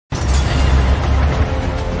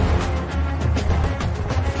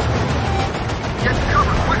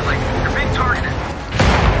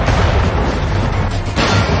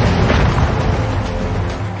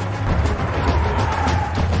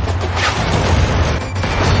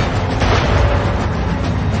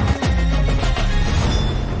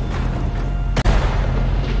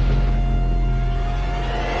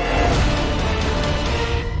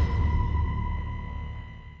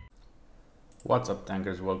What's up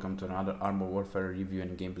tankers, welcome to another Armor Warfare review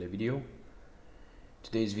and gameplay video.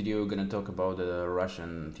 Today's video we're gonna talk about the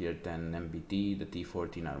Russian tier 10 MBT, the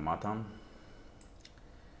T14 Armata.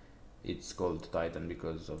 It's called Titan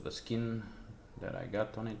because of the skin that I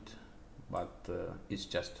got on it, but it's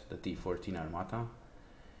just the T14 Armata.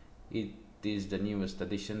 It is the newest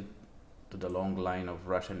addition to the long line of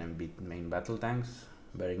Russian MBT main battle tanks,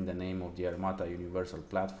 bearing the name of the Armata universal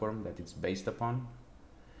platform that it's based upon.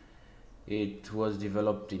 It was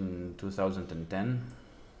developed in 2010.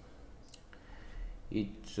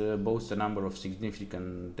 It boasts a number of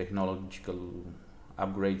significant technological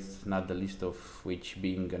upgrades, not the least of which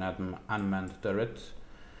being an unmanned turret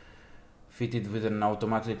fitted with an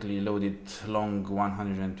automatically loaded long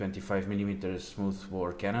 125mm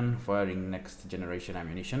smoothbore cannon firing next generation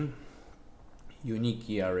ammunition, unique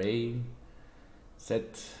ERA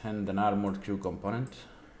set, and an armored crew component.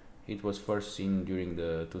 It was first seen during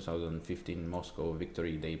the 2015 Moscow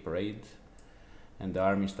Victory Day parade, and the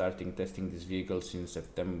army started testing this vehicle since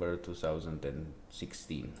September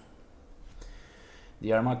 2016.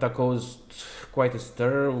 The Armata caused quite a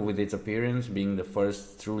stir with its appearance, being the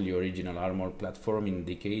first truly original armored platform in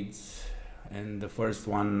decades, and the first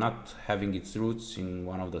one not having its roots in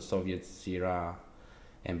one of the Soviet-era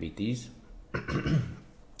MBTs.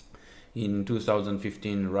 In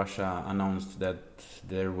 2015, Russia announced that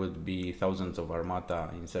there would be thousands of Armata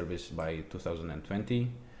in service by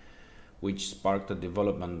 2020, which sparked a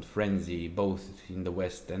development frenzy both in the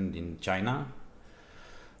West and in China,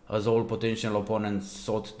 as all potential opponents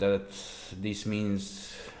thought that this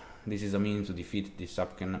is a means to defeat this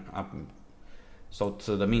upcoming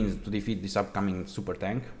super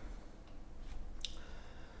tank.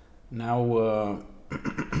 Now,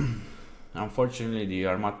 unfortunately, the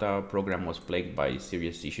Armata program was plagued by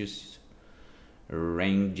serious issues,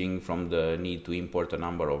 ranging from the need to import a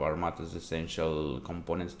number of Armata's essential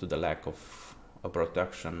components to the lack of a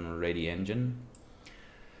production-ready engine.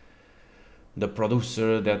 The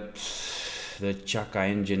producer that the Chaka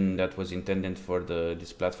engine that was intended for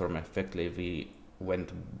this platform effectively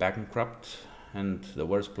went bankrupt, and the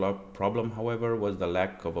worst problem, however, was the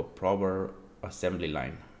lack of a proper assembly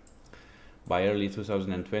line. By early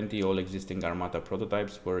 2020, all existing Armata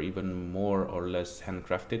prototypes were even more or less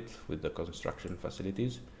handcrafted with the construction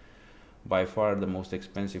facilities, by far the most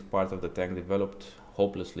expensive part of the tank developed,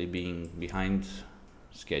 hopelessly being behind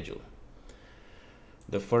schedule.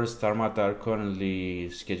 The first Armata are currently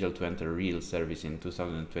scheduled to enter real service in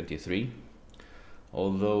 2023,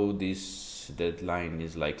 although this deadline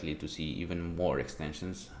is likely to see even more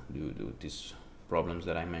extensions due to these problems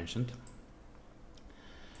that I mentioned.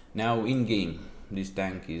 Now, in game, this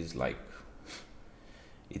tank is like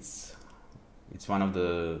it's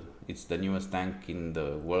the newest tank in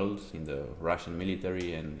the world, in the Russian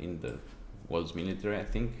military and in the world's military, I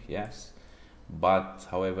think, yes. But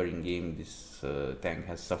however, in game, this tank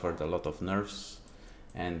has suffered a lot of nerfs,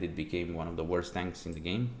 and it became one of the worst tanks in the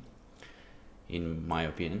game, in my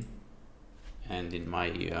opinion, and in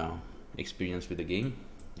my experience with the game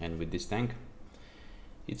and with this tank.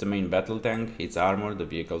 It's a main battle tank, it's armored, the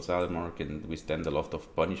vehicle's armor can withstand a lot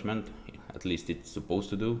of punishment, at least it's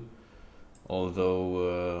supposed to do,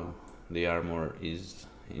 although the armor is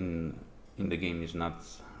in the game is not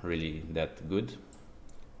really that good.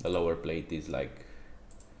 The lower plate is like,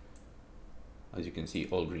 as you can see,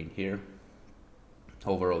 all green here.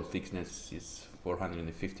 Overall thickness is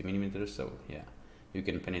 450mm, so yeah, you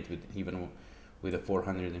can pen it even with a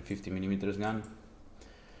 450mm gun.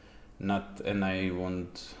 And I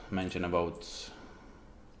won't mention about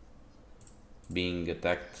being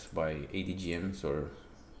attacked by ADGMs or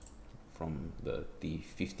from the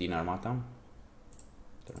T14 Armata.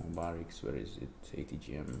 Thermobarics, where is it?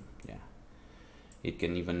 ATGM, yeah. It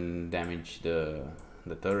can even damage the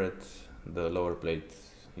turret. The lower plate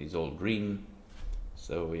is all green,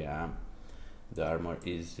 so yeah, the armor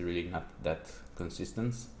is really not that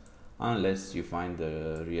consistent unless you find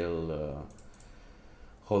the real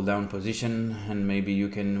hold down position, and maybe you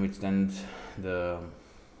can withstand the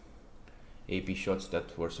AP shots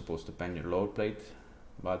that were supposed to pen your lower plate,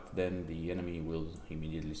 but then the enemy will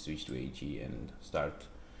immediately switch to AG and start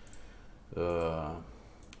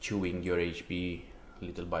chewing your HP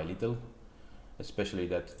little by little, especially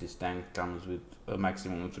that this tank comes with a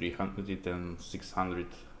maximum of 300 and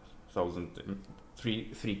 600,000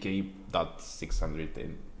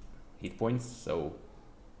 3k.600 hit points, so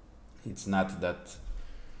it's not that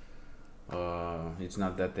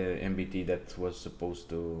MBT that was supposed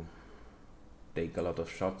to take a lot of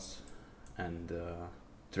shots and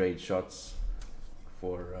trade shots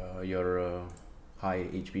for your high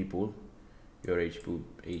HP pool. your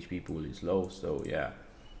HP pool is low, so yeah,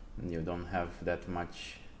 you don't have that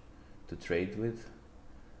much to trade with.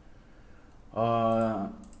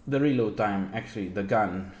 The reload time, actually the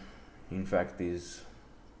gun in fact is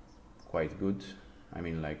quite good. I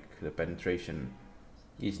mean, like, the penetration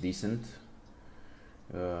is decent.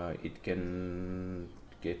 It can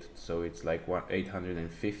get, so it's like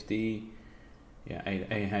 850, yeah,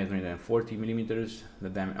 840 millimeters.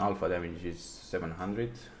 The alpha damage is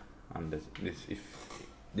 700, and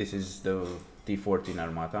this is the T14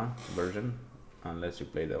 Armata version, unless you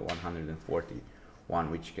play the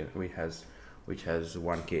 141, which has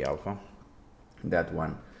 1k alpha. That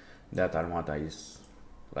Armata is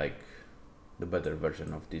like the better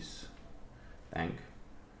version of this tank.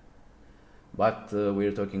 But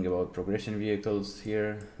we're talking about progression vehicles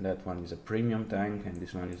here. That one is a premium tank and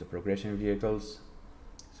this one is a progression vehicles.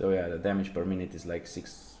 So yeah, the damage per minute is like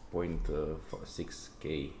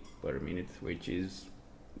 6.6k per minute, which is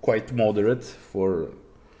quite moderate for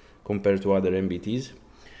compared to other MBTs.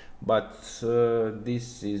 But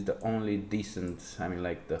this is the only decent, I mean,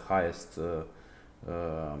 like the highest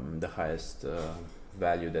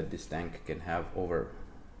value that this tank can have over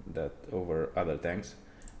other tanks,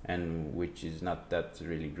 and which is not that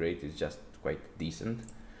really great, it's just quite decent.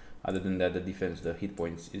 Other than that, the defense, the hit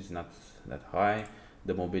points is not that high,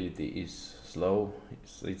 the mobility is slow,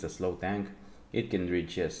 it's a slow tank. It can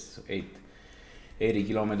reach, yes, 80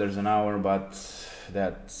 kilometers an hour, but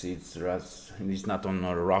it's not on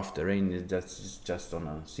a rough terrain, it's just on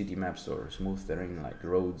a city maps or smooth terrain like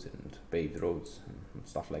roads and paved roads and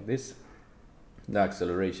stuff like this. The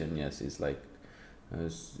acceleration, yes, is like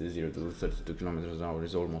 0 to 32 kilometers an hour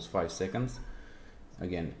is almost 5 seconds.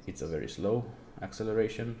 Again, it's a very slow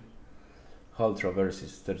acceleration. Hull traverse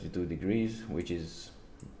is 32 degrees, which is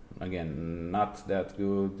again not that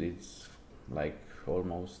good. It's like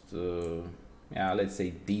almost yeah, let's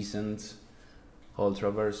say decent hull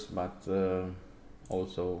traverse, but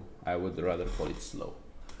also I would rather call it slow.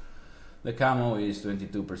 The camo is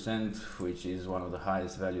 22%, which is one of the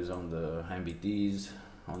highest values on the MBTs,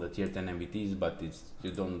 on the tier 10 MBTs, but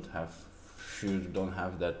you don't have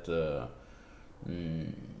that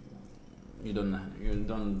you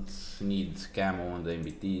don't need camo on the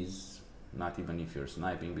MBTs, not even if you're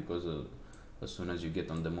sniping, because as soon as you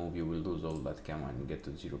get on the move you will lose all that camo and get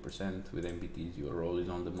to 0%. With MBTs you're always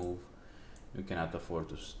on the move, you cannot afford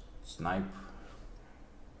to snipe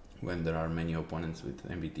when there are many opponents with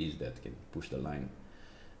MBTs that can push the line,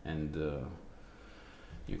 and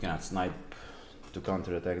you cannot snipe to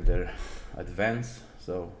counterattack their advance.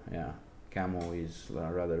 So yeah, camo is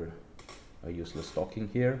rather a useless stocking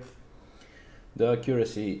here. The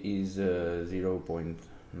accuracy is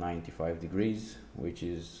 0.95 degrees, which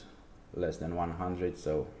is less than 100,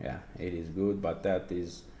 so yeah, it is good, but that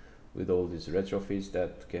is with all these retrofits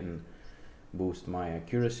that can boost my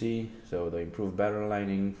accuracy. So the improved barrel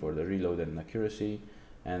lining for the reload and accuracy,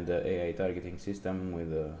 and the AI targeting system with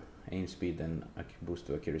the aim speed and boost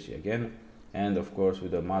to accuracy again, and of course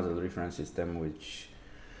with the muzzle reference system, which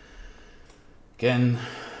can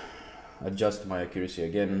adjust my accuracy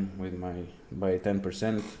again with by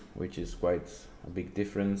 10%, which is quite a big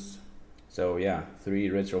difference. So yeah, 3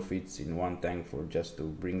 retrofits in one tank for just to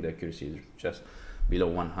bring the accuracy just below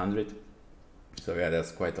 100. So yeah,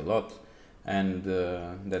 that's quite a lot. And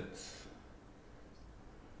as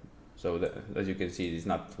you can see, it's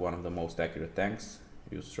not one of the most accurate tanks.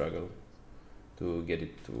 You struggle to get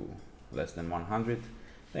it to less than 100.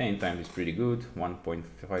 The aim time is pretty good,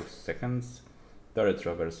 1.5 seconds. Turret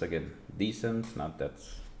traverse again decent, not that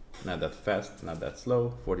fast, not that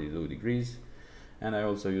slow, 42 degrees. And I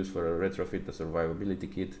also use for a retrofit the survivability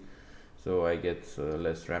kit, so I get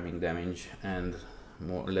less ramming damage and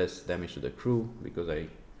less damage to the crew, because I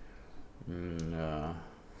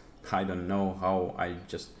don't know how, I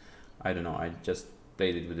just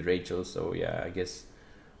played it with Rachel, so yeah, I guess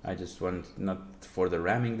I just want not for the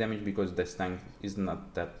ramming damage, because this tank is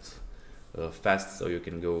not that fast, so you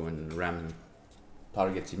can go and ram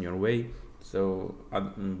targets in your way. So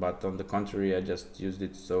but on the contrary, I just used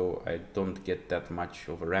it so I don't get that much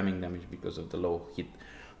of a ramming damage because of the low hit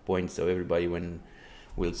points. So everybody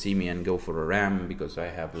will see me and go for a ram, because I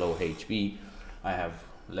have low HP, I have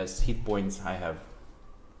less hit points, I have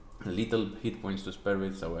little hit points to spare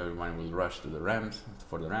with, so everyone will rush to the rams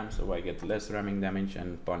for the ram, so I get less ramming damage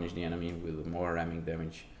and punish the enemy with more ramming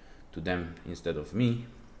damage to them instead of me.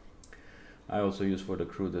 I also use for the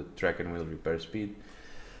crew the track and wheel repair speed.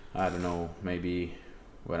 I don't know, maybe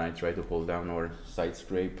when I try to hold down or side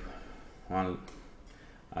scrape, enemy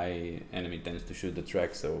tends to shoot the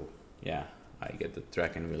track, so yeah, I get the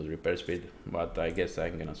track and wheel repair speed, but I guess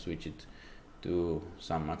I'm gonna switch it to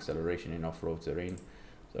some acceleration in off-road terrain.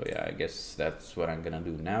 So yeah, I guess that's what I'm gonna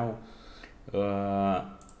do now.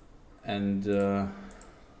 I'm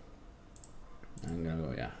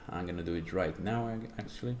gonna do it right now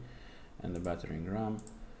actually. And the battering ram.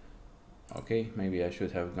 Okay, maybe I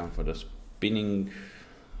should have gone for the spinning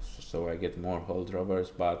so I get more hold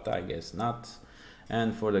rubbers, but I guess not.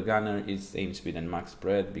 And for the gunner, it's aim speed and max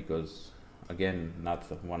spread, because again, not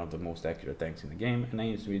one of the most accurate tanks in the game, and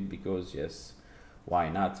aim speed because yes, why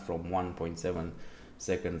not? From 1.7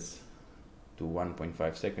 seconds to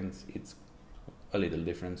 1.5 seconds, it's a little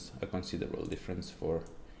difference, a considerable difference for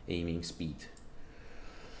aiming speed.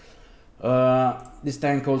 This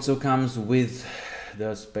tank also comes with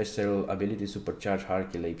the special ability Supercharged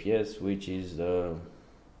Hard Kill APS, which is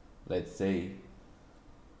let's say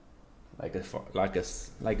like a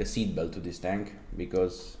seatbelt to this tank,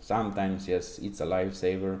 because sometimes yes, it's a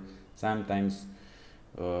lifesaver, sometimes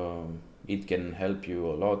it can help you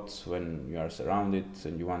a lot when you are surrounded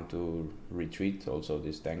and you want to retreat. Also,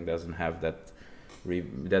 this tank doesn't have that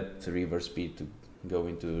reverse speed to go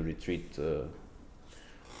into retreat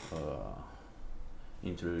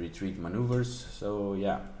maneuvers. So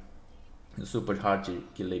yeah, the super hard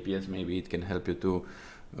kill APS, maybe it can help you to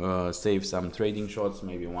save some trading shots,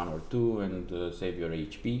 maybe 1 or 2, and save your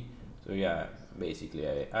HP. So yeah,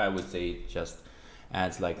 basically I would say it just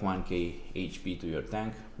adds like 1k HP to your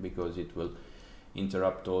tank, because it will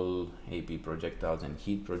interrupt all AP projectiles and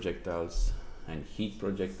heat projectiles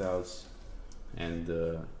and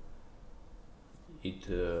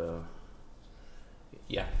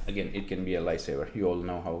yeah, again, it can be a lifesaver. You all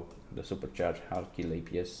know how the Supercharged Hard Kill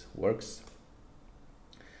APS works.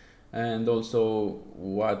 And also,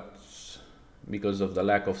 because of the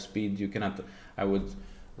lack of speed, you cannot, I would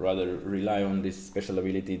rather rely on this special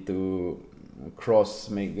ability to cross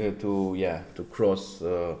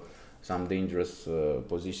some dangerous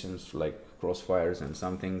positions like crossfires and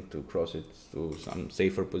something, to cross it to some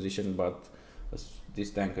safer position. But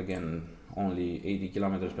this tank, again, only 80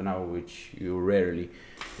 kilometers per hour, which you rarely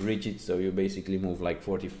reach it, so you basically move like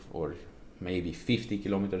 40 or maybe 50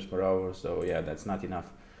 kilometers per hour. So yeah, that's not enough.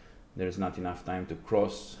 There's not enough time to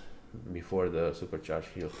cross before the Supercharged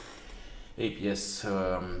APS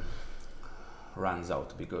runs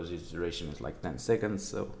out, because its duration is like 10 seconds.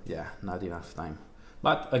 So yeah, not enough time.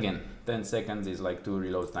 But again, 10 seconds is like 2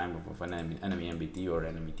 reload time of an enemy MBT or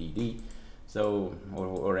enemy TD. So,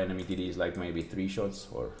 or enemy TD is like maybe 3 shots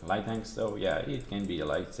or light tanks. So yeah, it can be a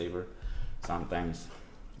lifesaver sometimes.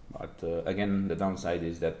 But again, the downside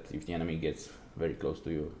is that if the enemy gets very close to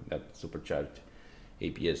you, that Supercharged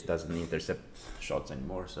APS doesn't intercept shots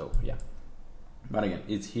anymore. So yeah, but again,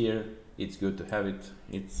 it's here, it's good to have it,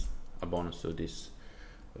 it's a bonus to this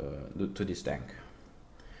tank.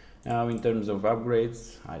 Now, in terms of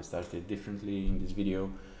upgrades, I started differently in this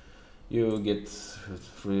video. You get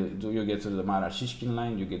to the Marashishkin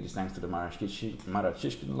line, you get these tanks to the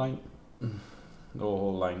Marashishkin line. The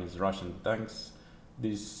whole line is Russian tanks.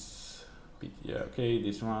 This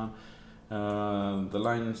one. The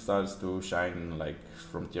line starts to shine like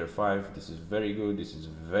from tier 5. This is very good. This is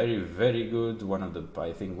very good.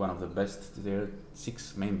 I think one of the best tier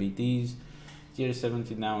 6 main BTs. Tier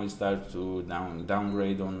 70 now it starts to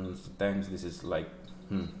downgrade on tanks. This is like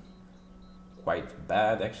quite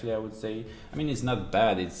bad, actually, I would say. I mean, it's not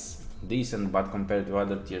bad, it's decent, but compared to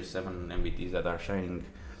other tier 7 MBTs that are shining,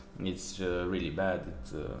 it's really bad.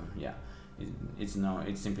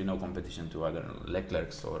 It's simply no competition to other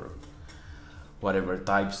Leclercs or whatever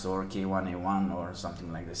types, or K1A1 or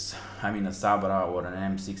something like this. I mean, a Sabra or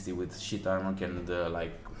an M60 with shit armor can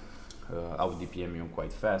out DPM you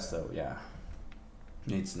quite fast. So yeah,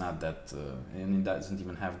 it's not that, and it doesn't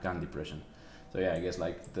even have gun depression. So yeah, I guess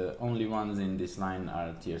like the only ones in this line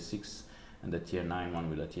are tier 6 and the tier 9 one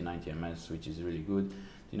with a T90 MS, which is really good.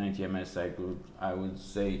 T90 MS, I would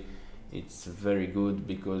say it's very good,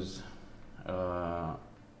 because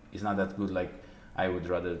it's not that good. Like, I would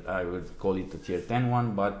call it the tier 10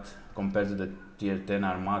 one, but compared to the tier 10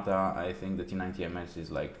 Armata, I think the T90 MS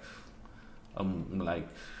is like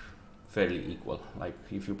fairly equal. Like,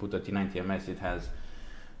 if you put a T90 MS, it has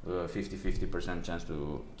 50% chance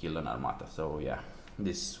to kill an Armata. So yeah,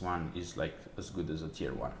 this one is like as good as a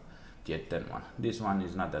tier 10 one. This one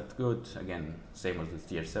is not that good. Again, same as the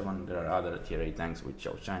tier 7. There are other tier 8 tanks with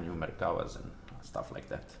Xiaoshanyu, Merkavas and stuff like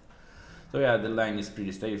that. So yeah, the line is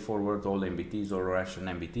pretty straightforward. All MBTs or Russian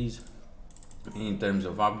MBTs. In terms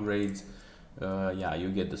of upgrades, yeah, you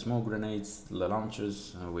get the smoke grenades, the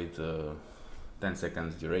launchers with 10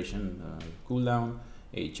 seconds duration cooldown,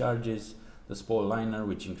 8 charges, the spall liner,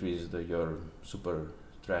 which increases your super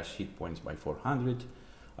trash hit points by 400,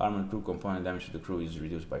 armored crew component damage to the crew is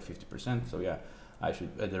reduced by 50%. So yeah, I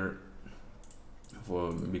should better,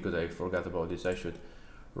 because I forgot about this, I should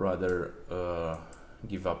rather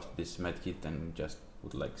give up this medkit and just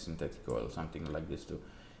put like synthetic oil, something like this, to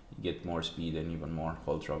get more speed and even more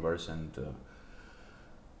hull traverse and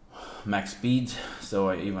max speed. So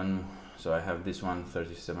I have this one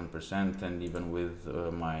 37%, and even with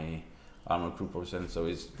my armor crew percent, so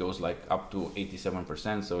it goes like up to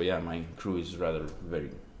 87%. So yeah, my crew is rather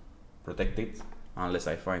very protected, unless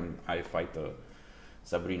I fight a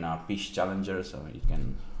Sabrina Fish Challenger, so it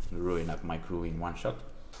can ruin up my crew in one shot.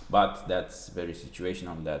 But that's very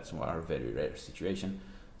situational, that's a very rare situation.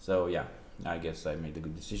 So yeah, I guess I made a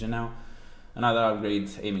good decision now. Another upgrade,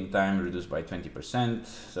 aiming time reduced by 20%.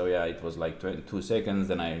 So yeah, it was like 2 seconds,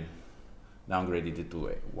 then I downgraded it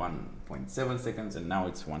to 1.7 seconds, and now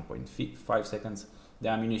it's 1.5 seconds. The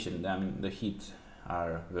ammunition, the heat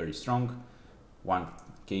are very strong,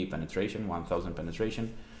 1k penetration, 1000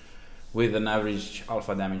 penetration, with an average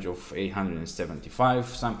alpha damage of 875.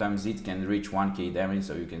 Sometimes it can reach 1k damage,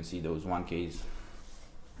 so you can see those 1k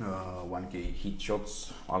hit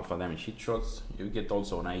shots, alpha damage hit shots. You get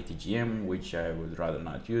also an ATGM, which I would rather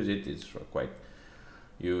not use it. It's quite,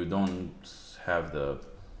 you don't have the,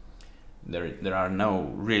 there are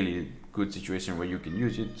no really good situation where you can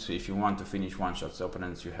use it. So if you want to finish one shots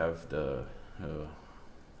opponents, you have the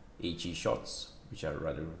HE shots, which are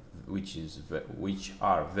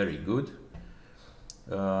very good.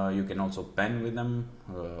 You can also pen with them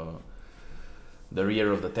the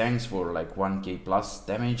rear of the tanks for like 1k plus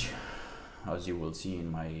damage, as you will see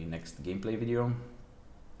in my next gameplay video.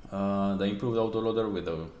 The improved autoloader with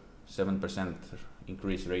a 7%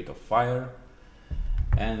 increased rate of fire,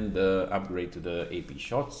 and the upgrade to the AP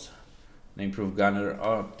shots. The improved gunner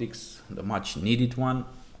optics, the much needed one,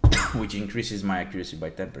 which increases my accuracy by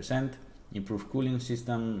 10%. Improved cooling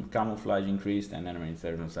system, camouflage increased, and enemy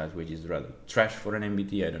thermal size, which is rather trash for an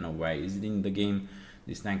MBT. I don't know why is it in the game.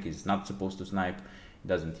 This tank is not supposed to snipe. It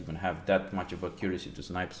doesn't even have that much of accuracy to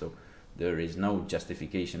snipe, so there is no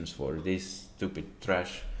justifications for this stupid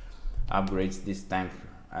trash upgrades. This tank,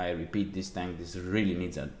 I repeat, this tank, this really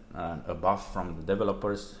needs a buff from the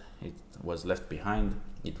developers. It was left behind.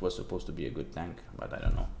 It was supposed to be a good tank, but I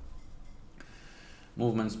don't know.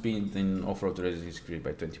 Movement speed in off-road races is increased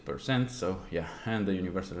by 20%, so yeah, and the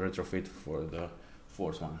universal retrofit for the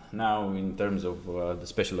fourth one. Now, in terms of the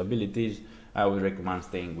special abilities, I would recommend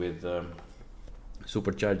staying with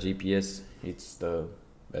supercharged APS. It's the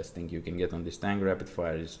best thing you can get on this tank. Rapid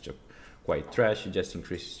fire is quite trash. It just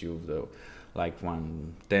increases you the like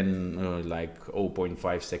 110, like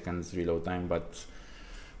 0.5 seconds reload time, but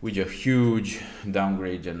with a huge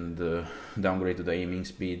downgrade and downgrade to the aiming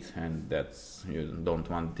speed, and that's, you don't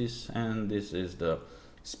want this. And this is the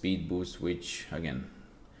speed boost, which again,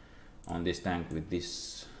 on this tank with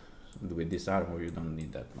this armor, you don't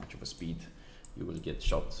need that much of a speed. You will get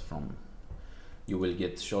shots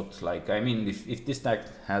like, I mean, if this tank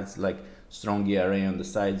has like strong ERA on the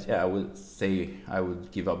sides, yeah, I would say I would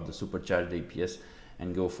give up the supercharged APS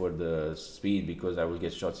and go for the speed, because I will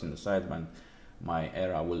get shots in the side, but my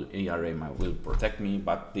ERA will protect me.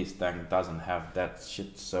 But this tank doesn't have that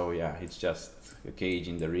shit, so yeah, it's just a cage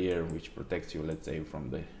in the rear which protects you, let's say, from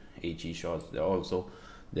the HE shots.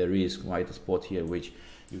 There is quite a spot here which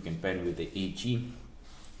you can pen with the HE.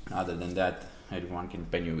 Other than that, everyone can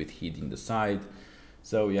pen you with heat in the side.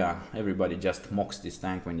 So yeah, everybody just mocks this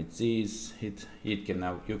tank when it sees it. You can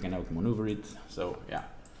outmaneuver it. So yeah,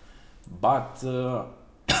 but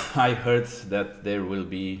I heard that there will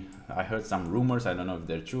be, I heard some rumors, I don't know if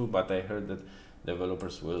they're true, but I heard that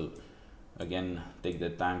developers will again take the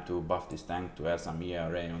time to buff this tank, to add some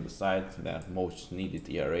ERA on the side, that most needed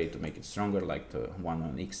ERA to make it stronger, like the one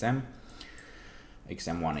on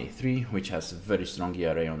XM1A3, which has very strong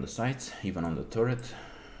ERA on the sides, even on the turret.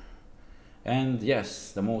 And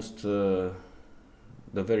yes, the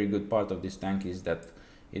very good part of this tank is that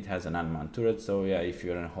it has an unmanned turret. So yeah, if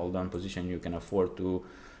you're in a hold on position, you can afford to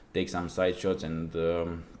take some side shots and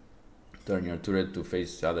turn your turret to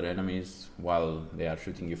face other enemies while they are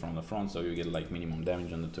shooting you from the front, so you get like minimum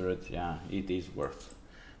damage on the turret. Yeah, it is worth.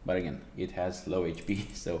 But again, it has low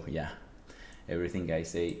HP, so yeah, everything I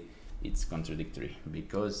say, it's contradictory,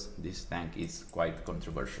 because this tank is quite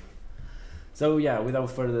controversial. So yeah,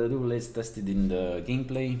 without further ado, let's test it in the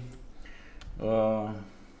gameplay.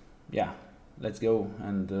 Yeah, let's go,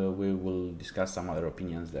 and we will discuss some other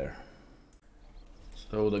opinions there.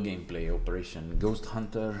 So the gameplay: Operation Ghost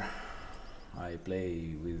Hunter. I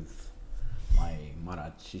play with my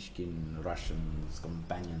Marat Shishkin Russians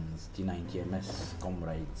companions, T90MS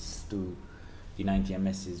comrades, 2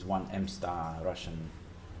 T90MS is 1 M-Star Russian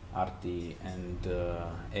RT and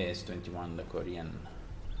AS21, the Korean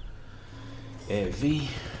AV.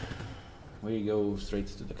 We go straight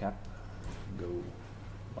to the cap,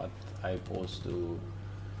 but I pause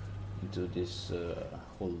into this a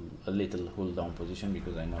little hold down position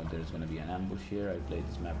because I know there's going to be an ambush here. I played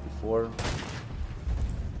this map before,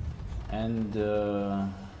 and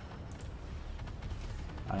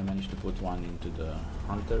I managed to put one into the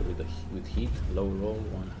hunter with heat, low roll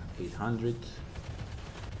 800,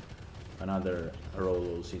 another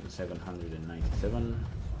roll also 797,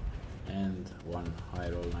 and one high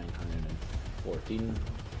roll 914.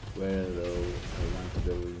 Where though I want to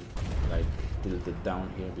go like tilted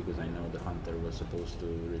down here because I know the hunter was supposed to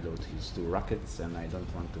reload his 2 rockets and I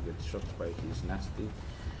don't want to get shot by his nasty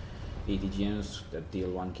ATGMs that deal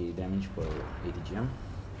 1k damage per ATGM.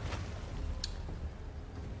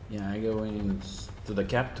 Yeah, I go in to the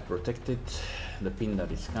cap to protect it. The pin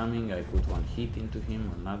that is coming, I put 1 hit into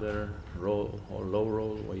him, another roll or low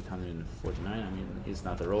roll 849. I mean, it's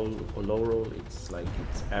not a roll or low roll, it's like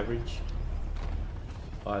it's average.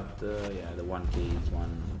 But yeah, the 1k is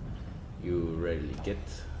one you rarely get.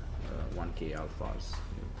 1k alphas,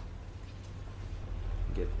 you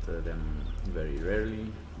get them very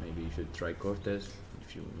rarely. Maybe you should try Cortez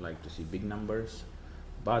if you like to see big numbers,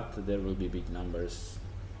 but there will be big numbers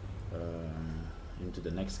into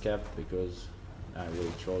the next cap because I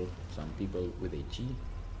will troll some people with HE.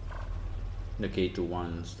 The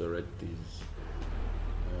K21 turret is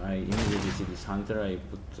I immediately see this hunter. I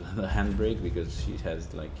put the handbrake because he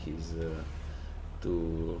has like his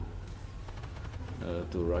two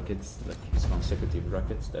rockets, like his consecutive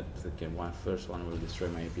rockets that can first one will destroy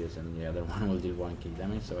my APS and the other one will deal 1k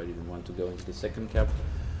damage, so I didn't want to go into the second cap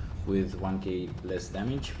with 1k less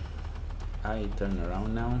damage. I turn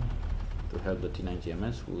around now to help the T90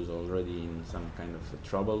 MS, who is already in some kind of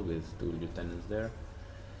trouble with 2 lieutenants there,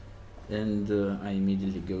 and I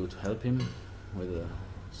immediately go to help him with a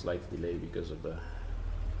slight delay because of the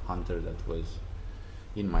hunter that was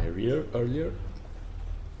in my rear earlier.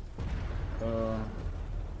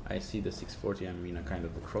 I see the 640, I'm in a kind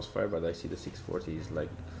of a crossfire, but I see the 640 is like,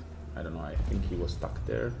 I don't know, I think he was stuck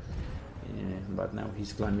there, but now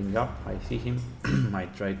he's climbing up. I see him. I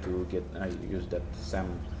use that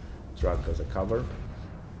SAM truck as a cover,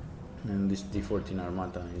 and this T14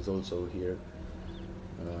 Armata is also here,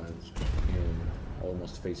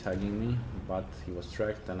 almost face hugging me, but he was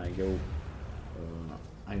tracked, and I go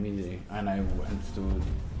immediately, and I went to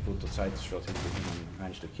put a side shot into him and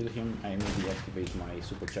managed to kill him. I immediately activate my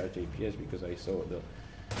supercharged APS because I saw the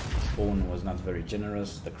spawn was not very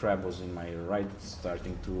generous. The crab was in my right,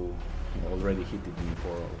 starting to already hit it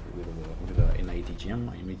with an ATGM.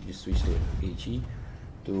 I immediately switched to HE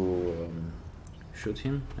to shoot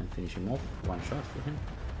him and finish him off. 1 shot for him.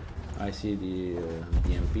 I see the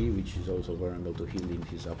MP, which is also vulnerable to heal in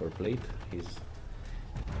his upper plate.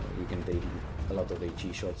 You can take a lot of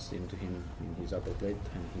HE shots into him in his upper plate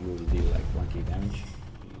and he will deal like 1k damage.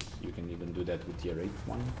 You can even do that with tier 8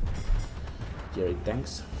 tier 8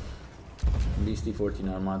 tanks. This T14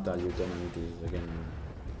 Armata lieutenant is again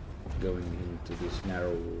going into this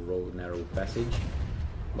narrow passage,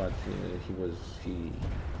 but he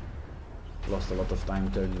lost a lot of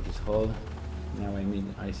time turning his hull. Now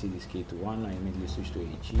I see this K21, I immediately switch to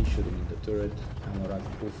HE, shoot him in the turret, Amorak,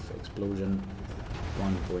 poof, explosion,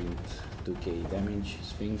 1.2k damage,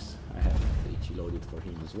 Sphinx. I have HE loaded for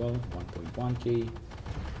him as well, 1.1k.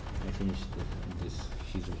 I finished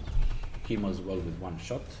him as well with 1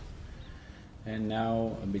 shot. And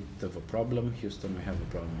now a bit of a problem. Houston, we have a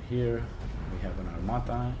problem here. We have an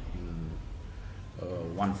Armata, in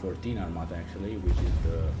 114 Armata actually, which is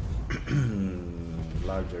the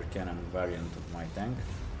larger cannon variant of my tank.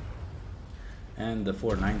 And the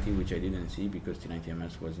 490, which I didn't see because T90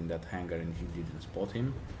 MS was in that hangar and he didn't spot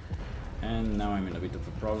him. And now I'm in a bit of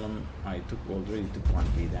a problem. I already took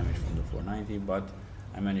 1k damage from the 490, but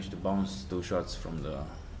I managed to bounce 2 shots from the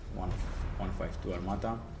 152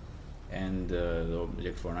 Armata, and the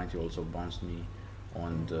Object 490 also bounced me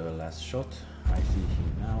on the last shot. I see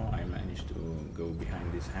him now. I managed to go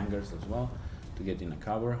behind these hangars as well to get in a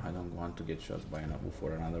cover. I don't want to get shot by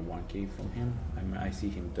for another 1k from him. I see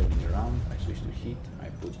him turning around. I switch to heat. I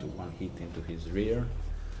put 1 hit into his rear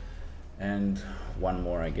and 1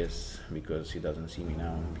 more, I guess, because he doesn't see me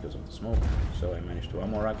now because of the smoke. So I managed to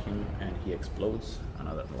Amorak him and he explodes.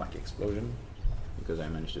 Another lucky explosion because I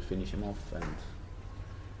managed to finish him off and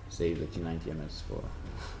save the T90 MS for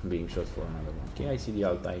being shot for another 1k. I see the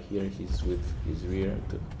Altai here. He's with his rear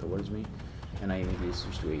towards me, and I immediately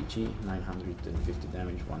switch to HE, 950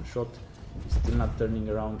 damage, 1 shot. He's still not turning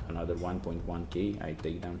around, another 1.1k. I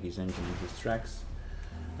take down his engine and his tracks,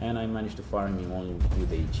 and I managed to farm him only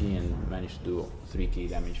with HE and managed to do 3k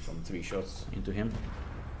damage from 3 shots into him.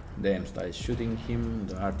 The M-Star is shooting him,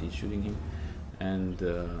 the RT is shooting him, and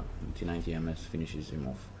T90 MS finishes him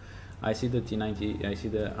off. I see the T90, I see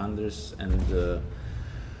the Anders and the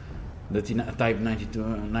Type 92,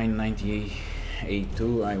 990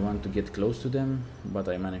 A2. I want to get close to them, but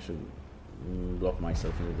I managed to block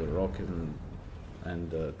myself into the rocket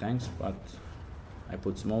and tanks, but I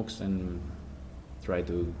put smokes and try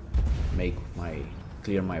to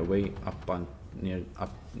clear my way up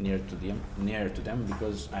near to them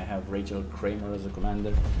because I have Rachel Kramer as a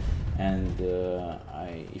commander, and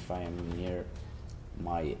if I am near,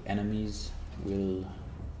 my enemies will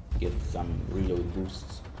get some reload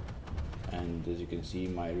boosts, and as you can see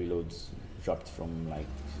my reloads dropped from like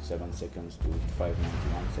 7 seconds to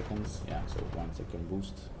 591 seconds. Yeah, so 1 second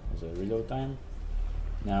boost as a reload time.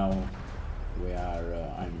 Now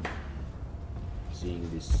I'm seeing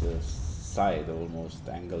this side almost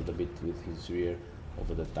angled a bit with his rear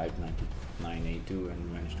over the Type 99A2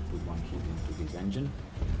 and managed to put 1 hit into his engine.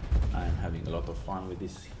 I'm having a lot of fun with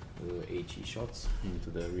these HE shots into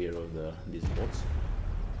the rear of these bots.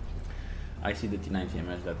 I see the T90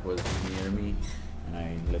 MS that was near me and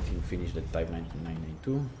I let him finish the Type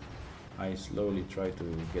 99A2. I slowly try to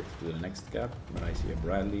get to the next cap, but I see a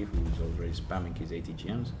Bradley who is already spamming his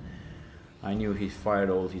ATGMs. I knew he fired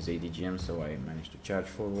all his ATGMs, so I managed to charge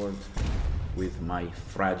forward with my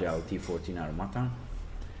fragile T14 Armata.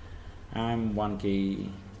 I'm on 1k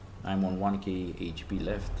HP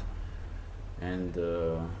left, and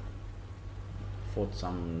fought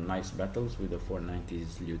some nice battles with the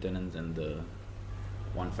 490's lieutenants and the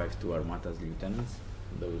 152 Armata's lieutenants,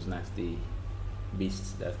 those nasty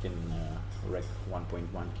beasts that can wreck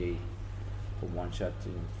 1.1k from one shot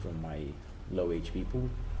from my low HP pool.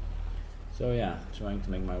 So yeah, trying to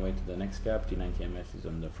make my way to the next cap. T90 MS is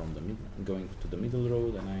going to the middle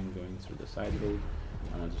road, and I'm going through the side road.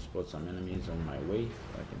 I want to spot some enemies on my way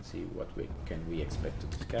so I can see what can we expect to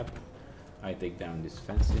this cap. I take down these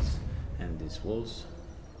fences and these walls.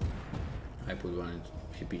 I put 1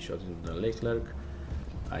 AP shot into the Leclerc.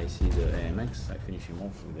 I see the AMX. I finish him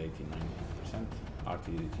off with 89%.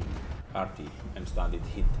 RT M-Star did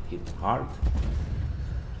hit hard.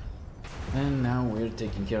 And now we're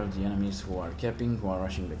taking care of the enemies who are capping, who are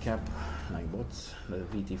rushing the cap like bots. The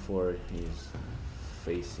VT4 is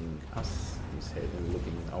facing us, he's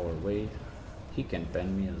looking our way. He can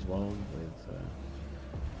pen me as well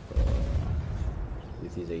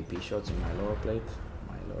with his AP shots in my lower plate.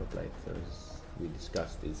 My lower plate, as we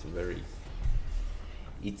discussed, is very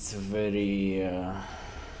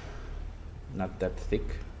not that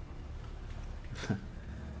thick.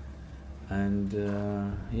 And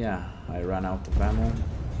yeah, I ran out of ammo.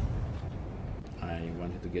 I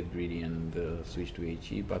wanted to get greedy and switch to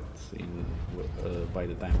HE, but by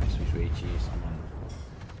the time I switched to HE, someone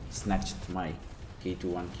snatched my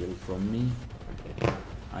K21 kill from me.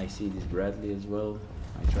 I see this Bradley as well.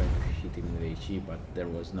 I tried to hit him with HE, but there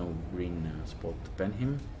was no green spot to pen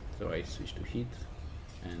him, so I switched to hit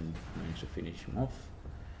and managed to finish him off.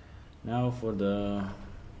 Now for the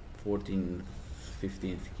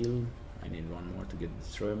 15th kill, I need one more to get the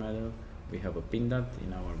destroyer medal. We have a pin dot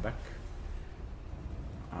in our back.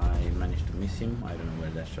 I managed to miss him. I don't know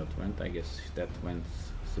where that shot went. I guess that went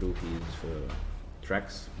through his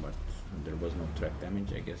tracks, but there was no track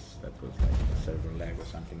damage. I guess that was like a server lag or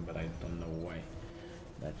something, but I don't know why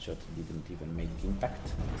that shot didn't even make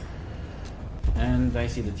impact. And I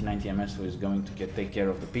see the T90 MS who is going to take care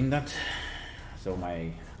of the pin dot, so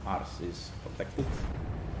my arse is protected.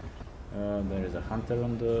 There is a hunter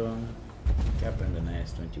on the cap and an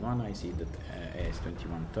AS-21. I see that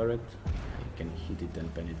AS-21 turret. I can hit it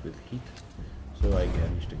and pen it with heat. So I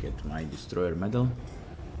managed to get my destroyer medal,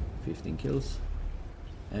 15 kills.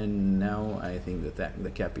 And now I think that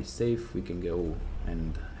the cap is safe. We can go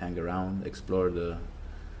and hang around, explore the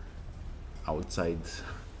outside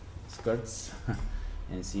skirts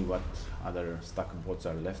and see what other stuck bots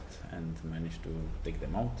are left and manage to take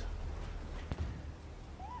them out.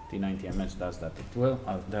 T90 MS does that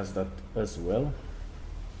as well.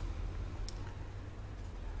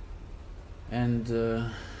 And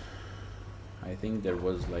I think there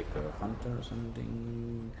was like a hunter or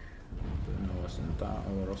something,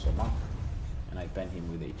 or Rosoma, and I pen him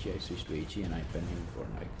with HE. I switched to HE and I pen him for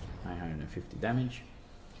like 950 damage.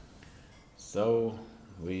 So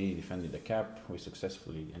we defended the cap. We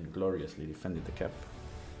successfully and gloriously defended the cap.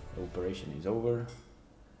 The operation is over.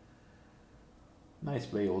 Nice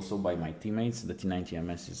play also by my teammates. The T90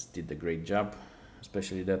 MS did a great job,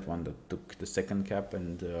 especially that one that took the second cap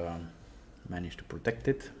and managed to protect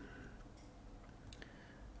it.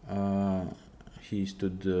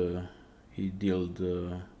 He dealt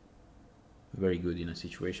very good in a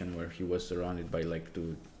situation where he was surrounded by like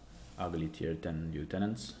 2 ugly tier 10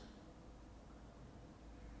 lieutenants.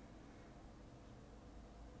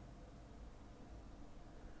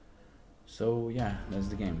 So yeah, that's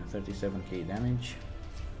the game. 37k damage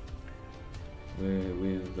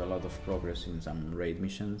with a lot of progress in some raid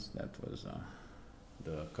missions. That was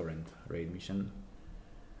the current raid mission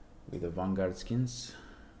with the Vanguard skins.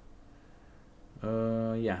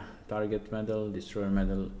 Yeah, target medal, destroyer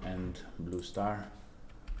medal, and blue star.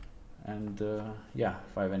 And yeah,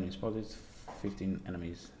 5 enemies spotted, 15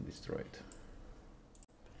 enemies destroyed.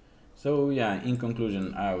 So yeah, in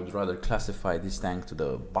conclusion, I would rather classify this tank to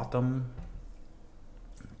the bottom.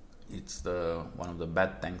 It's one of the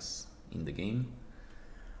bad tanks in the game.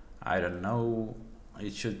 I don't know,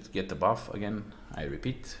 it should get a buff again. I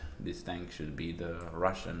repeat, this tank should be the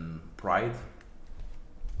Russian pride.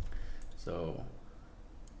 So,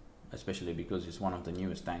 especially because it's one of the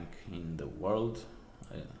newest tank in the world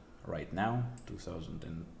right now,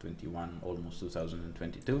 2021, almost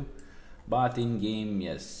 2022. But in game,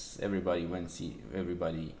 yes, everybody when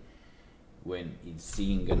it's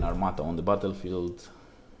seeing an Armata on the battlefield,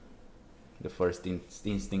 the first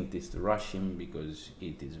instinct is to rush him because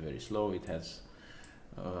it is very slow. It has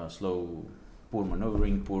slow, poor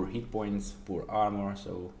maneuvering, poor hit points, poor armor,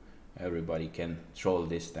 so everybody can troll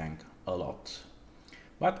this tank a lot.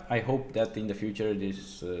 But I hope that in the future the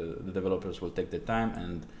developers will take the time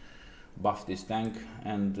and buff this tank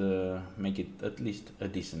and make it at least a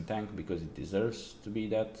decent tank, because it deserves to be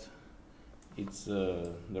that. It's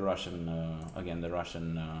the Russian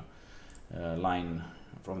line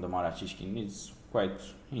from the Marachishkin. It's quite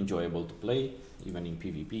enjoyable to play, even in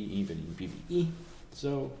PvP, even in PvE.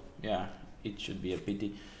 So yeah, it should be a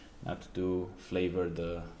pity not to flavor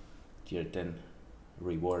the tier 10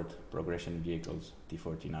 reward progression vehicles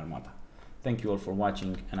T14 Armata. Thank you all for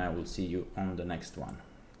watching, and I will see you on the next one.